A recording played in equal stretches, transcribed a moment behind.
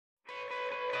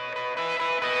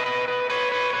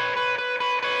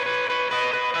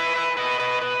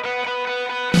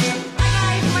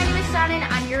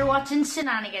watching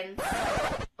Shannonigans.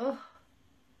 Ugh.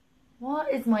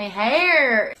 What is my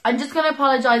hair? I'm just going to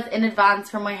apologise in advance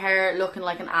for my hair looking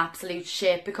like an absolute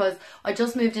shit because I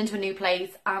just moved into a new place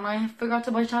and I forgot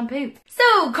to buy shampoo.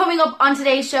 So, coming up on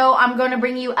today's show, I'm going to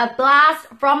bring you a blast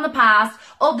from the past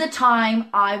of the time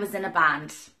I was in a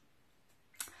band.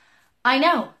 I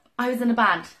know, I was in a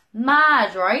band.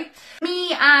 Mad, right?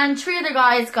 Me and 3 other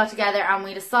guys got together and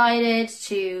we decided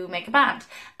to make a band.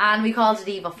 And we called it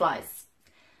Evil Flies.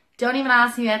 Don't even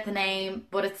ask me about the name,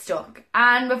 but it stuck.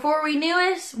 And before we knew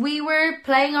it, we were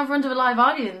playing in front of a live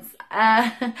audience.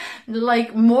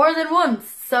 Like more than once.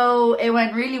 So it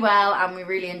went really well and we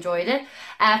really enjoyed it.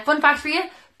 Fun fact for you,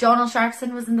 Donald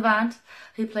Sharkson was in the band.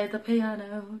 He played the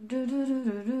piano.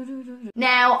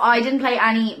 Now, I didn't play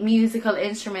any musical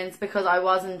instruments because I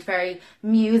wasn't very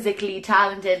musically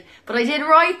talented. But I did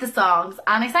write the songs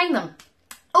and I sang them.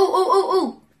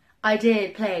 Oh. I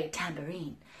did play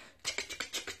tambourine.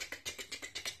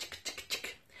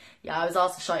 Yeah, I was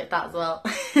also shy at that as well.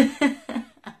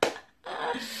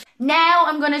 Now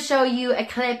I'm going to show you a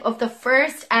clip of the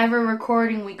first ever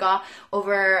recording we got of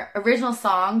our original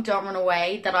song, Don't Run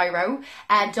Away, that I wrote.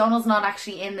 Donald's not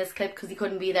actually in this clip because he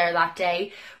couldn't be there that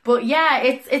day. But yeah,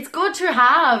 it's good to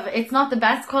have. It's not the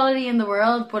best quality in the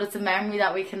world, but it's a memory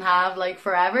that we can have like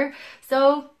forever.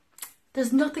 So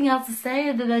there's nothing else to say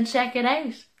other than check it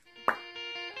out.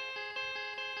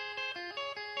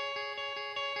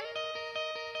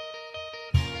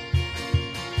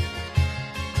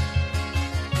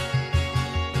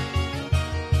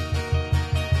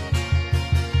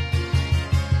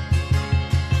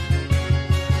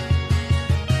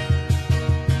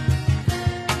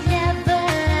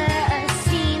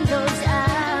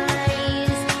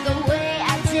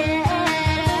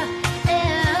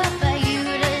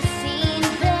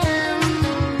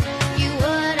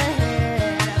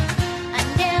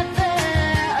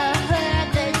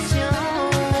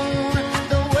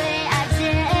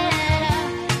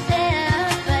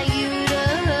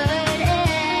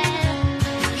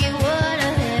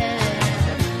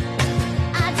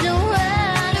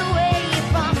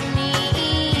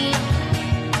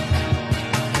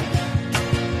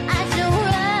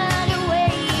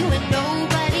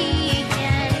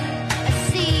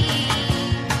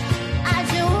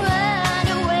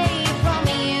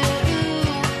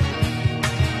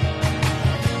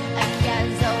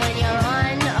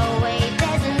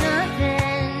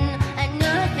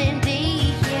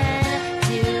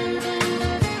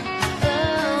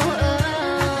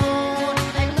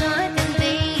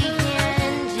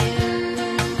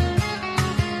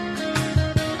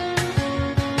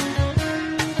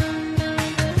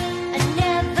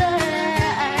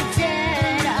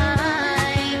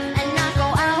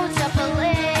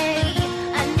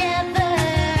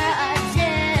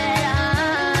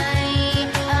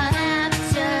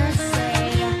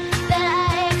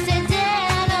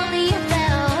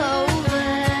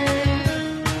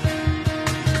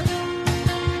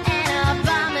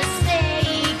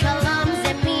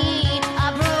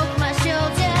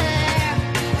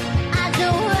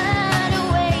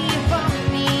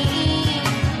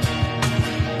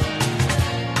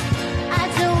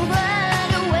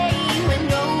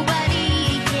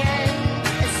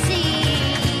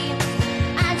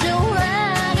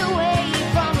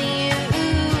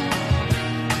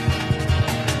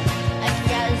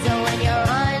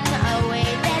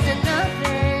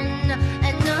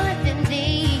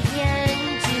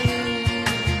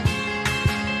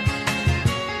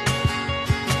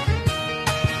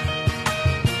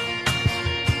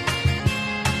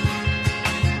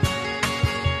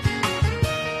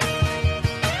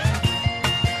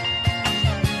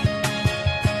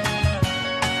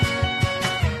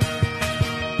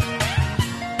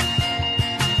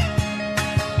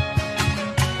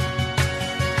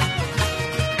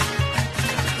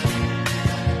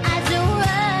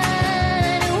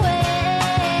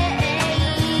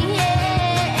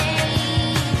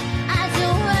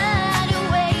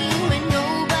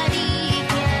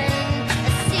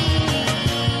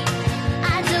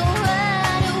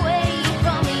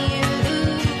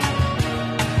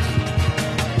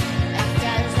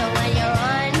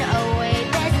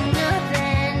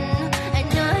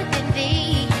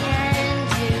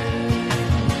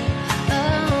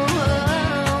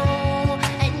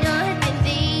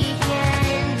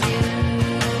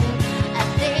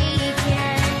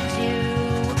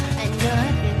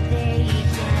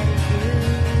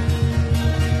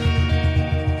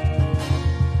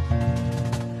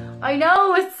 I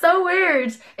know, it's so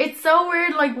weird. It's so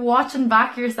weird, like, watching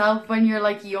back yourself when you're,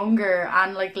 like, younger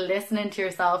and, like, listening to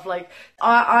yourself. Like,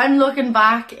 I'm looking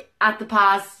back at the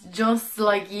past just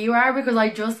like you are, because I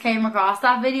just came across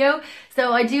that video.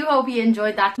 So I do hope you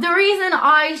enjoyed that. The reason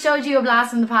I showed you a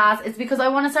blast from the past is because I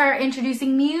want to start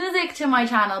introducing music to my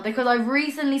channel, because I've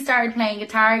recently started playing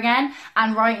guitar again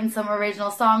and writing some original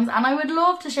songs, and I would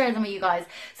love to share them with you guys.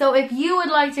 So if you would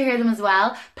like to hear them as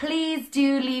well, please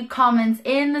do leave comments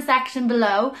in the section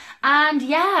below, and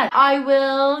yeah, I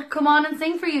will come on and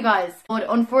sing for you guys. But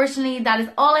unfortunately that is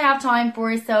all I have time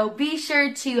for, so be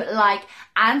sure to like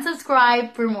and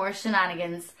subscribe for more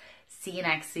shenanigans. See you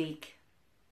next week.